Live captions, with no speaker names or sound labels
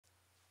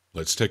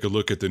Let's take a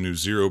look at the new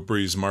Zero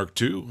Breeze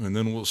Mark II, and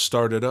then we'll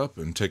start it up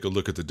and take a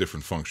look at the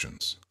different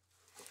functions.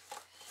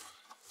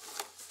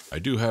 I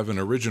do have an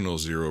original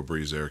Zero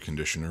Breeze air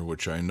conditioner,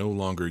 which I no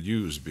longer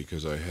use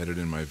because I had it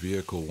in my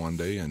vehicle one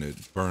day and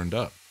it burned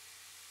up.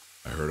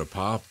 I heard a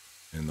pop,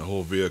 and the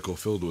whole vehicle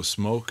filled with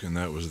smoke, and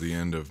that was the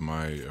end of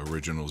my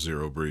original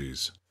Zero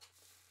Breeze.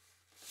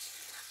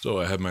 So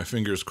I have my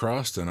fingers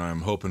crossed, and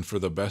I'm hoping for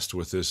the best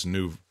with this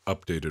new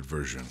updated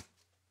version.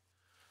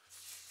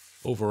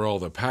 Overall,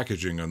 the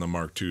packaging on the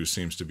Mark II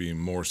seems to be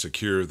more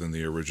secure than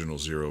the original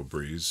Zero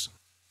Breeze,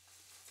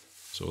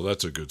 so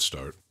that's a good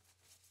start.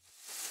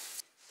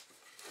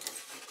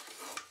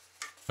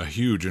 A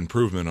huge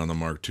improvement on the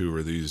Mark II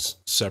are these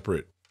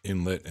separate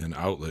inlet and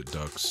outlet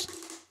ducts.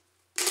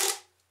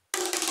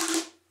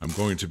 I'm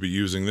going to be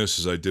using this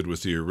as I did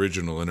with the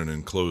original in an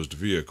enclosed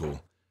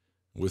vehicle.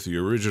 With the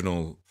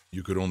original,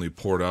 you could only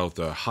port out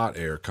the hot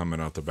air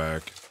coming out the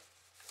back.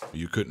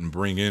 You couldn't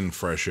bring in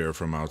fresh air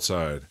from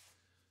outside.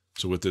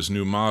 So with this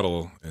new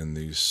model and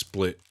these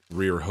split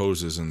rear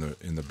hoses in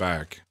the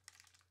back,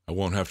 I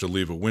won't have to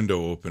leave a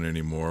window open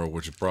anymore,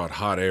 which brought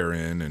hot air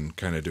in and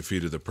kind of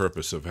defeated the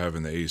purpose of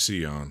having the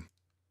AC on.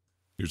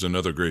 Here's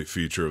another great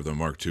feature of the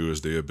Mark II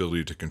is the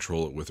ability to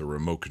control it with a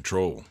remote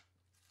control.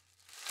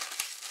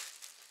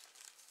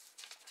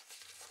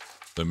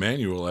 The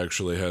manual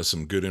actually has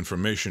some good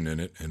information in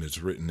it, and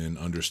it's written in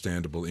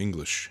understandable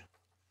English.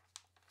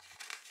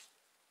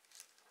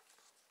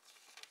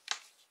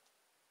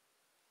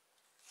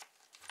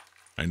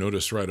 I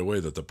noticed right away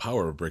that the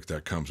power brick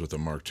that comes with the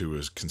Mark II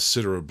is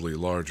considerably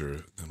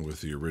larger than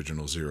with the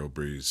original Zero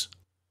Breeze.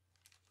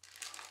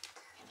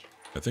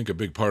 I think a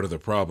big part of the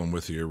problem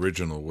with the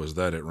original was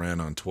that it ran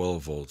on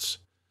 12 volts,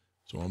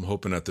 so I'm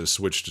hoping that this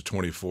switch to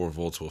 24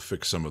 volts will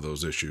fix some of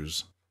those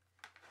issues.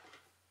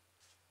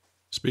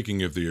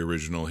 Speaking of the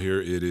original, here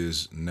it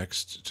is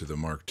next to the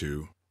Mark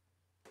II.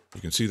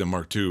 You can see the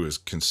Mark II is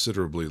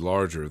considerably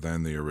larger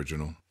than the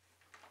original.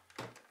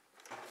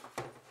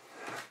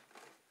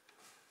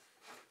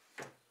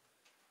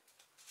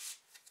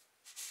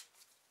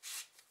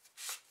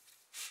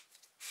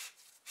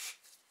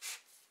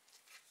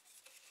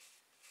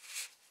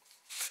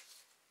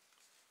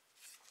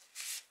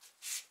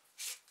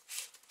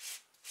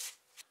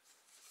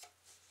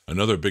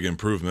 Another big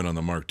improvement on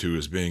the Mark II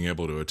is being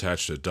able to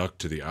attach the duct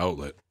to the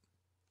outlet.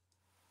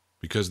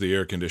 Because the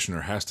air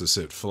conditioner has to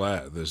sit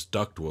flat, this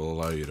duct will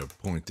allow you to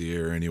point the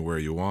air anywhere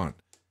you want,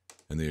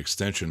 and the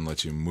extension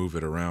lets you move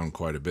it around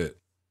quite a bit.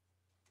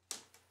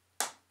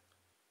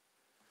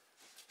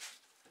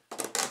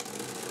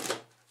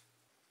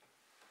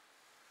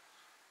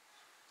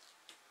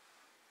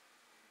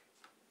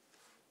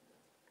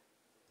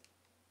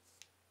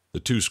 The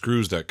two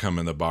screws that come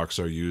in the box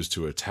are used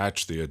to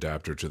attach the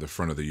adapter to the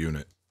front of the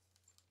unit.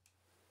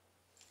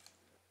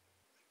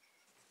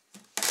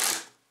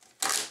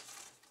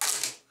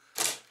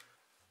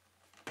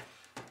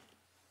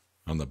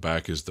 On the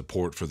back is the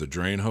port for the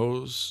drain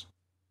hose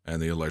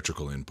and the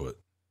electrical input.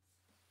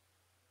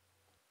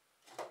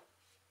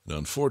 And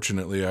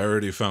unfortunately, I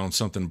already found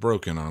something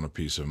broken on a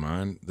piece of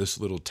mine, this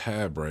little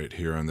tab right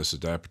here on this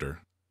adapter.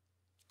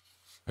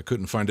 I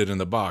couldn't find it in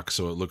the box,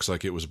 so it looks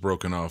like it was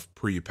broken off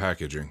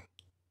pre-packaging.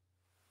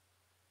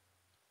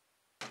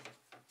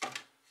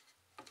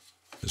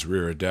 This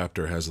rear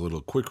adapter has a little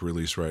quick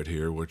release right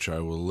here, which I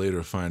will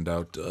later find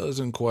out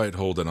doesn't quite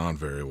hold it on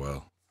very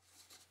well.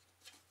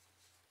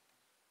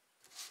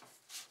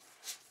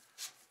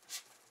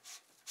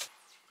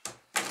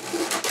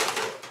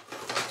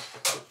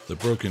 The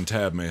broken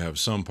tab may have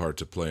some part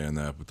to play in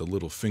that, but the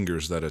little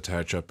fingers that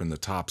attach up in the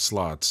top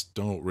slots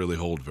don't really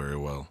hold very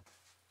well.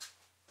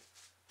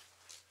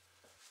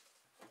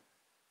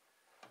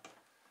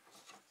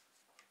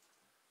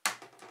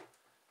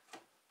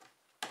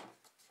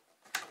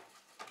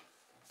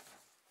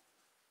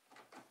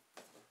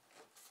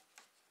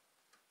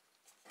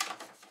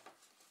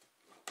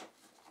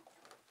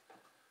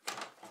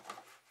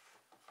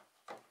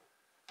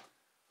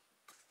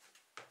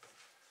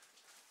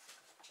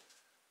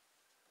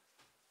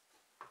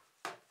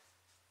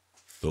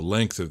 The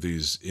length of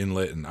these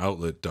inlet and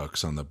outlet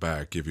ducts on the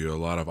back give you a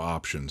lot of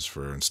options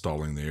for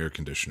installing the air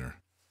conditioner.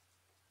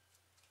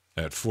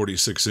 At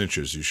 46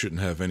 inches, you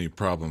shouldn't have any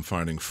problem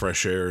finding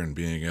fresh air and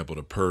being able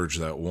to purge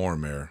that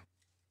warm air.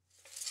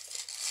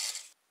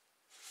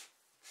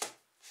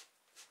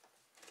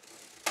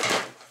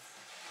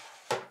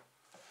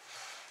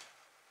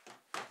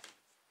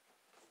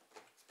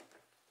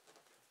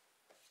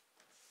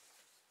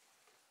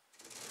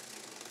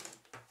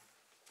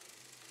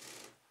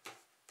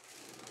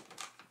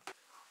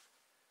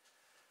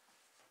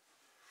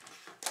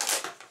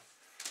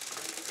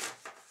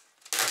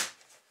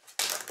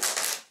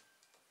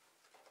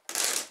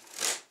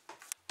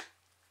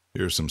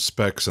 Here's some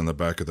specs on the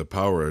back of the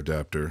power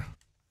adapter.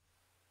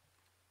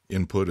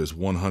 Input is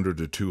 100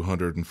 to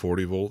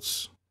 240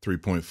 volts,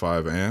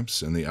 3.5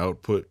 amps, and the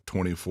output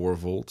 24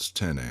 volts,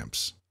 10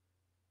 amps.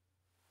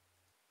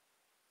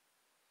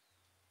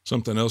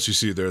 Something else you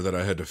see there that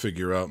I had to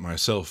figure out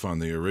myself on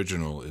the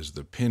original is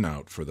the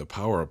pinout for the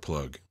power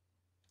plug.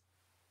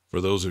 For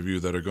those of you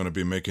that are going to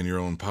be making your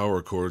own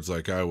power cords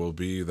like I will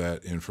be,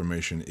 that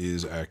information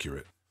is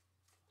accurate.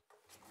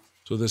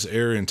 So this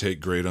air intake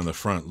grate on the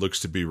front looks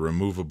to be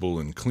removable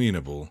and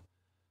cleanable,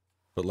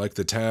 but like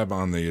the tab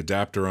on the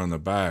adapter on the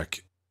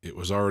back, it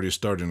was already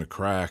starting to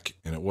crack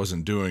and it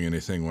wasn't doing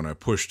anything when I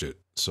pushed it.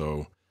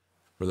 So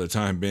for the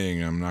time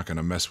being, I'm not going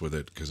to mess with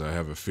it because I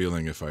have a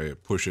feeling if I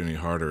push any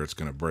harder, it's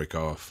going to break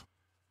off.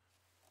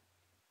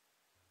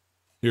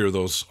 Here are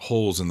those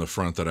holes in the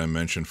front that I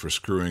mentioned for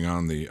screwing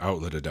on the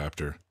outlet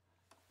adapter.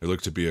 There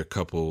look to be a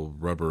couple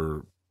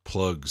rubber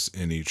plugs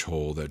in each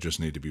hole that just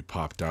need to be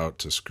popped out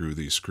to screw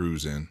these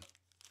screws in.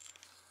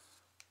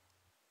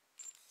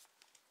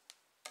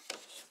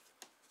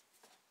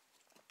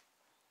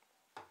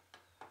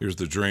 Here's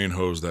the drain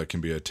hose that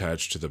can be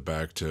attached to the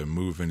back to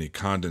move any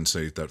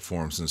condensate that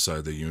forms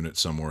inside the unit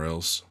somewhere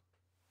else.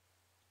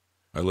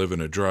 I live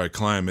in a dry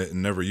climate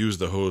and never used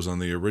the hose on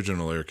the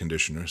original air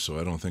conditioner, so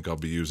I don't think I'll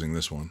be using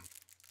this one.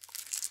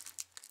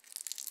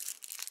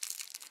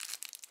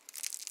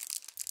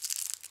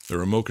 The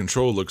remote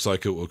control looks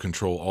like it will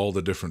control all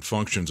the different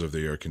functions of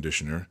the air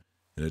conditioner,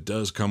 and it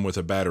does come with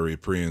a battery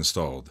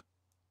pre-installed.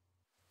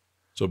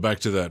 So back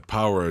to that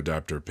power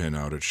adapter pin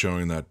out, it's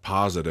showing that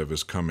positive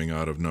is coming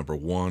out of number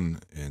 1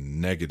 and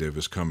negative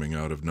is coming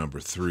out of number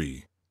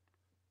 3.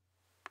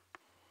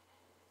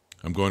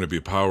 I'm going to be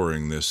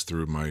powering this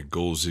through my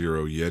Goal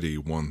Zero Yeti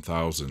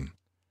 1000.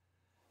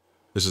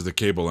 This is the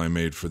cable I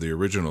made for the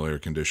original air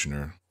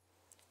conditioner,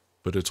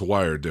 but it's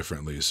wired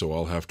differently, so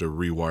I'll have to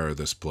rewire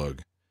this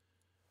plug.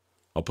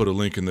 I'll put a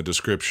link in the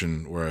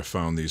description where I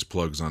found these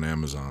plugs on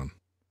Amazon.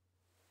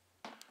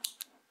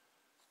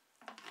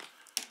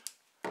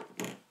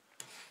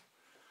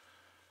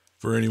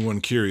 For anyone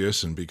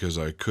curious, and because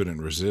I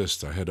couldn't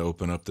resist, I had to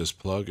open up this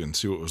plug and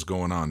see what was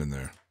going on in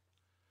there.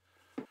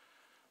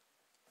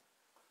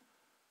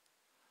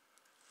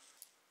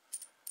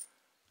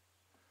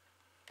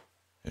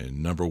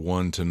 And number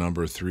 1 to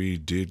number 3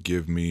 did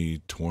give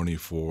me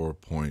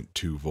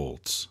 24.2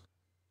 volts.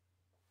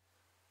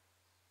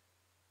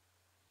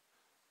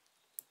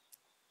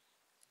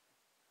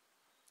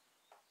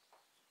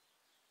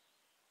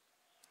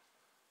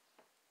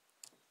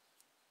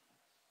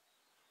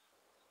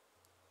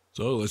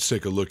 So let's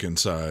take a look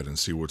inside and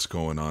see what's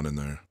going on in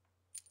there.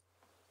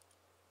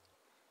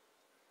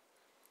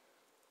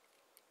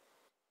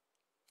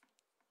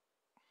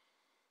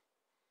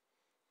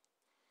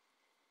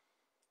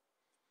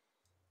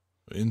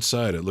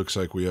 Inside, it looks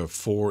like we have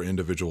 4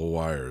 individual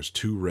wires,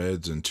 2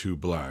 reds and 2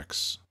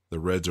 blacks. The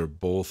reds are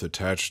both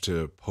attached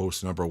to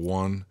post number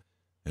 1,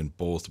 and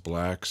both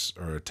blacks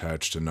are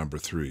attached to number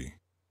 3.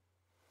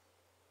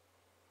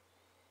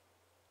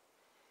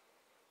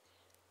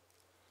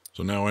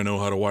 So now I know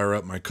how to wire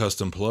up my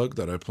custom plug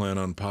that I plan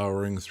on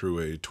powering through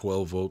a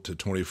 12 volt to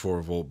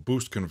 24 volt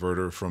boost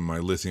converter from my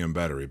lithium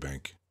battery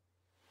bank.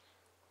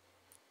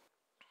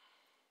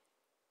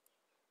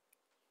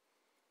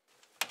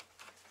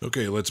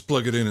 Okay, let's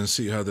plug it in and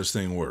see how this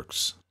thing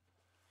works.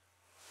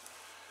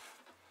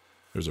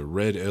 There's a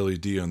red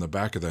LED on the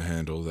back of the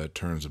handle that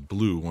turns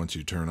blue once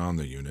you turn on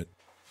the unit.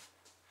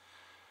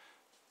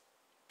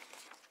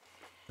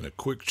 And a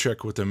quick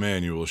check with the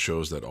manual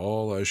shows that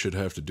all I should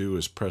have to do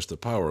is press the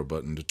power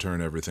button to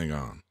turn everything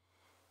on.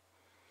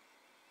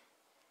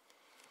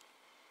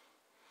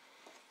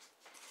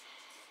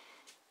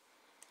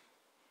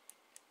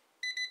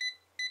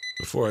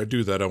 Before I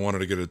do that, I wanted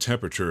to get a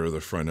temperature of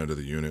the front end of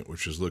the unit,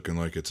 which is looking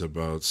like it's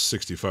about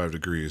 65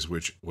 degrees,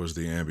 which was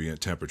the ambient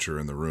temperature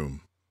in the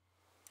room.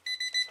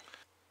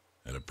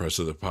 And a press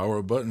of the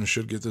power button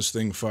should get this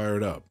thing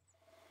fired up.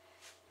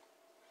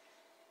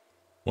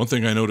 One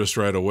thing I noticed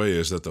right away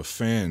is that the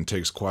fan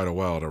takes quite a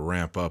while to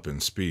ramp up in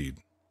speed.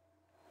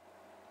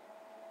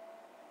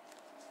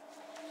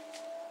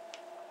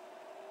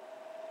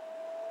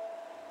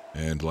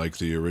 And like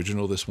the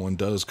original, this one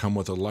does come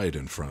with a light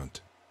in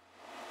front.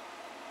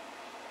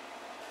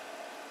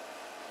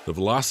 The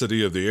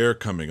velocity of the air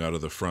coming out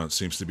of the front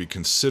seems to be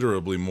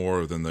considerably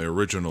more than the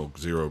original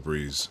Zero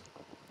Breeze.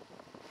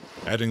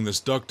 Adding this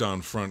duct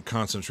on front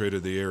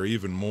concentrated the air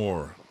even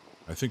more.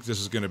 I think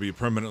this is going to be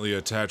permanently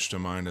attached to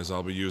mine, as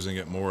I'll be using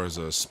it more as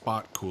a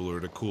spot cooler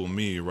to cool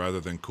me rather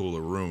than cool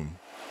a room.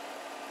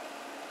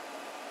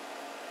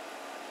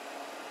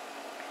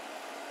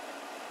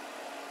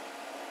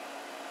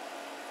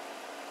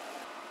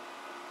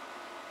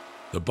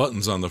 The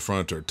buttons on the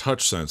front are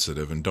touch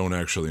sensitive and don't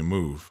actually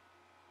move.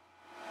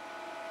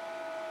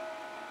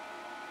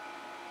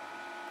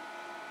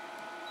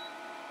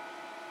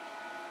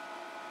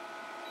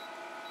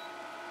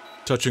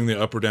 Touching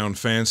the up or down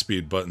fan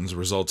speed buttons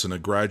results in a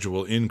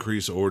gradual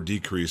increase or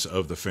decrease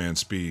of the fan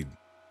speed.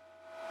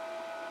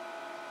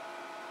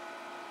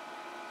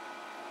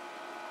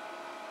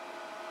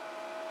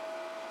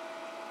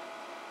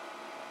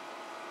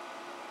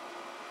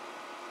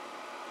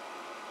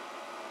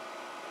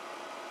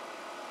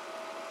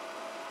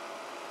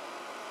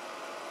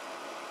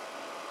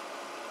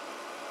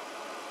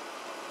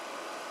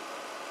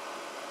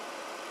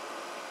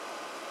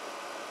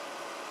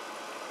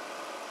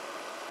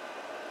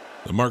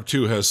 The Mark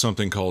II has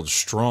something called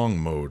strong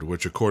mode,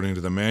 which according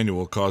to the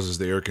manual causes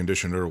the air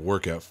conditioner to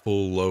work at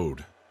full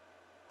load.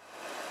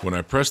 When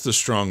I pressed the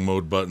strong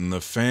mode button, the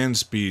fan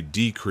speed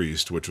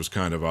decreased, which was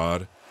kind of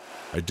odd.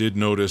 I did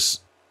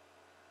notice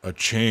a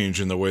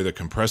change in the way the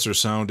compressor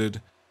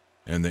sounded,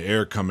 and the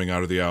air coming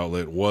out of the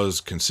outlet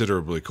was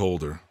considerably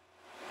colder.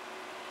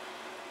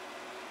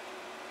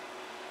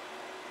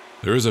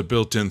 There is a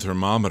built-in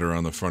thermometer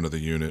on the front of the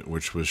unit,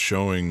 which was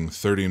showing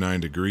 39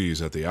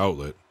 degrees at the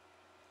outlet.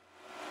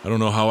 I don't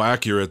know how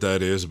accurate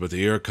that is, but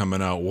the air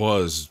coming out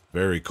was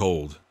very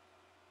cold.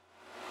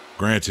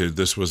 Granted,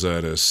 this was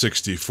at a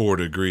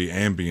 64-degree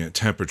ambient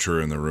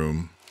temperature in the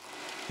room,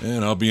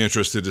 and I'll be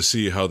interested to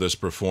see how this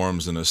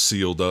performs in a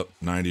sealed-up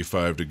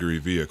 95-degree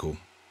vehicle.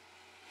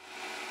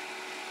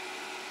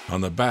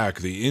 On the back,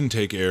 the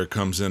intake air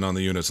comes in on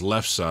the unit's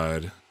left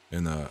side,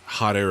 and the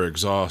hot air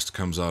exhaust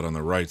comes out on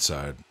the right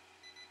side.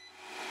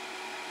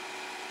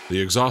 The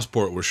exhaust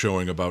port was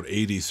showing about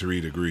 83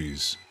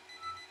 degrees.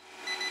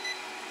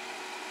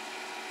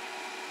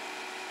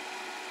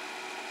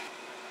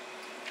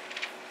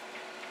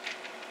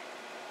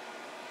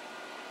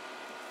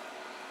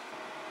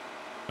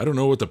 I don't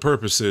know what the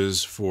purpose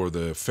is for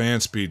the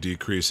fan speed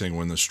decreasing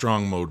when the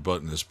strong mode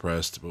button is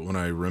pressed, but when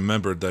I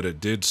remembered that it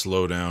did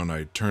slow down,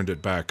 I turned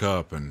it back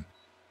up, and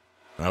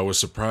I was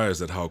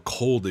surprised at how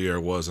cold the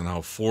air was and how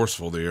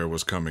forceful the air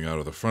was coming out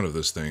of the front of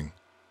this thing.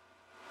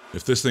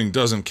 If this thing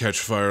doesn't catch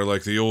fire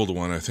like the old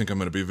one, I think I'm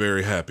going to be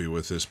very happy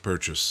with this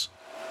purchase.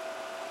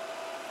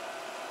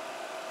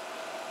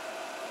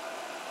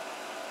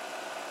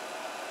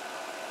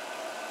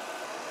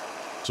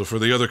 So for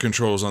the other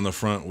controls on the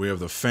front, we have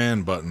the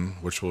fan button,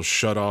 which will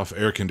shut off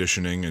air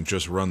conditioning and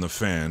just run the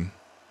fan.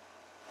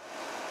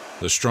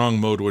 The strong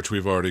mode, which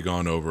we've already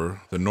gone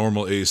over. The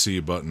normal AC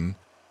button.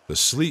 The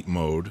sleep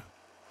mode,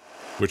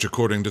 which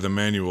according to the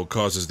manual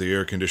causes the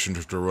air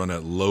conditioner to run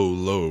at low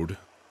load.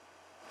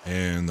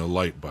 And the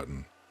light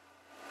button.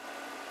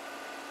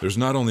 There's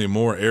not only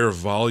more air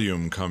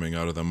volume coming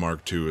out of the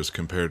Mark II as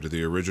compared to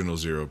the original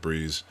Zero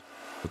Breeze,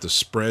 but the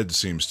spread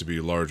seems to be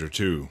larger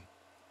too.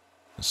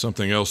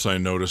 Something else I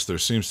noticed, there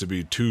seems to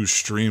be two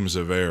streams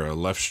of air, a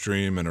left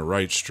stream and a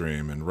right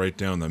stream, and right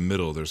down the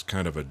middle there's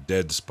kind of a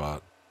dead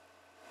spot.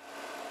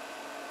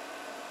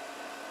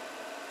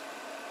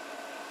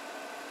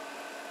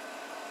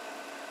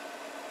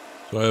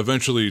 So I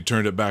eventually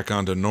turned it back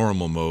onto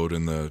normal mode,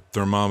 and the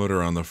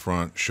thermometer on the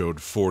front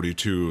showed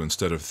 42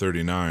 instead of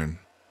 39.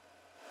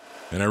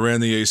 And I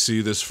ran the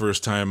AC this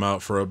first time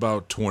out for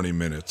about 20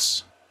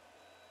 minutes.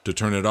 To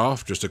turn it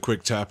off, just a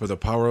quick tap of the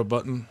power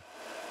button.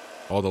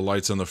 All the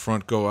lights on the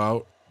front go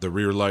out, the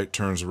rear light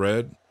turns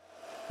red,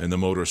 and the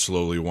motor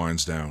slowly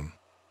winds down.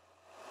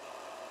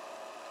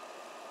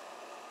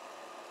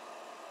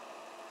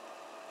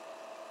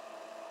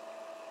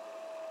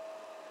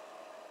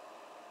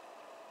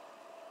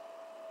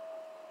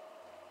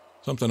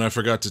 Something I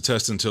forgot to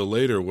test until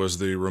later was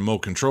the remote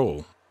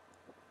control.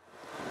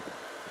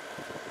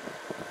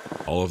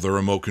 All of the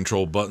remote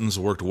control buttons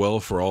worked well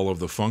for all of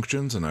the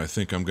functions, and I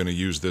think I'm going to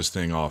use this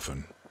thing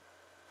often.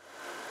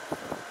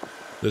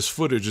 This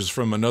footage is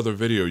from another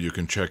video you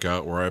can check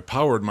out where I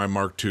powered my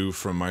Mark II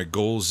from my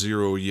Goal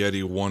Zero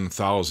Yeti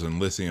 1000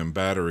 lithium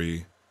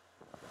battery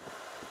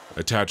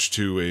attached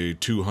to a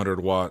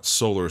 200-watt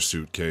solar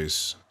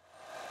suitcase.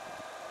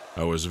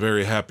 I was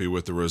very happy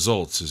with the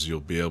results, as you'll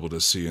be able to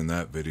see in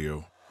that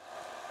video.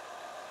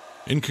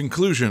 In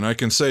conclusion, I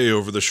can say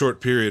over the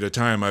short period of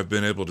time I've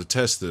been able to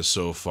test this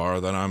so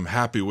far that I'm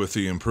happy with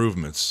the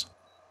improvements.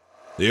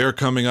 The air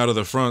coming out of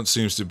the front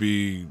seems to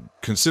be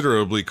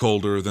considerably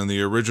colder than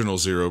the original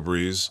Zero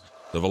Breeze.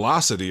 The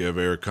velocity of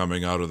air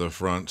coming out of the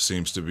front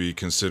seems to be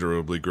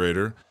considerably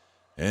greater.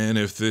 And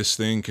if this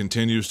thing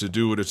continues to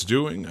do what it's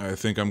doing, I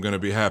think I'm going to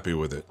be happy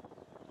with it.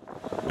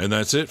 And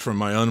that's it from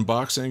my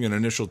unboxing and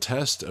initial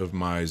test of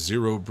my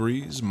Zero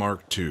Breeze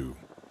Mark II.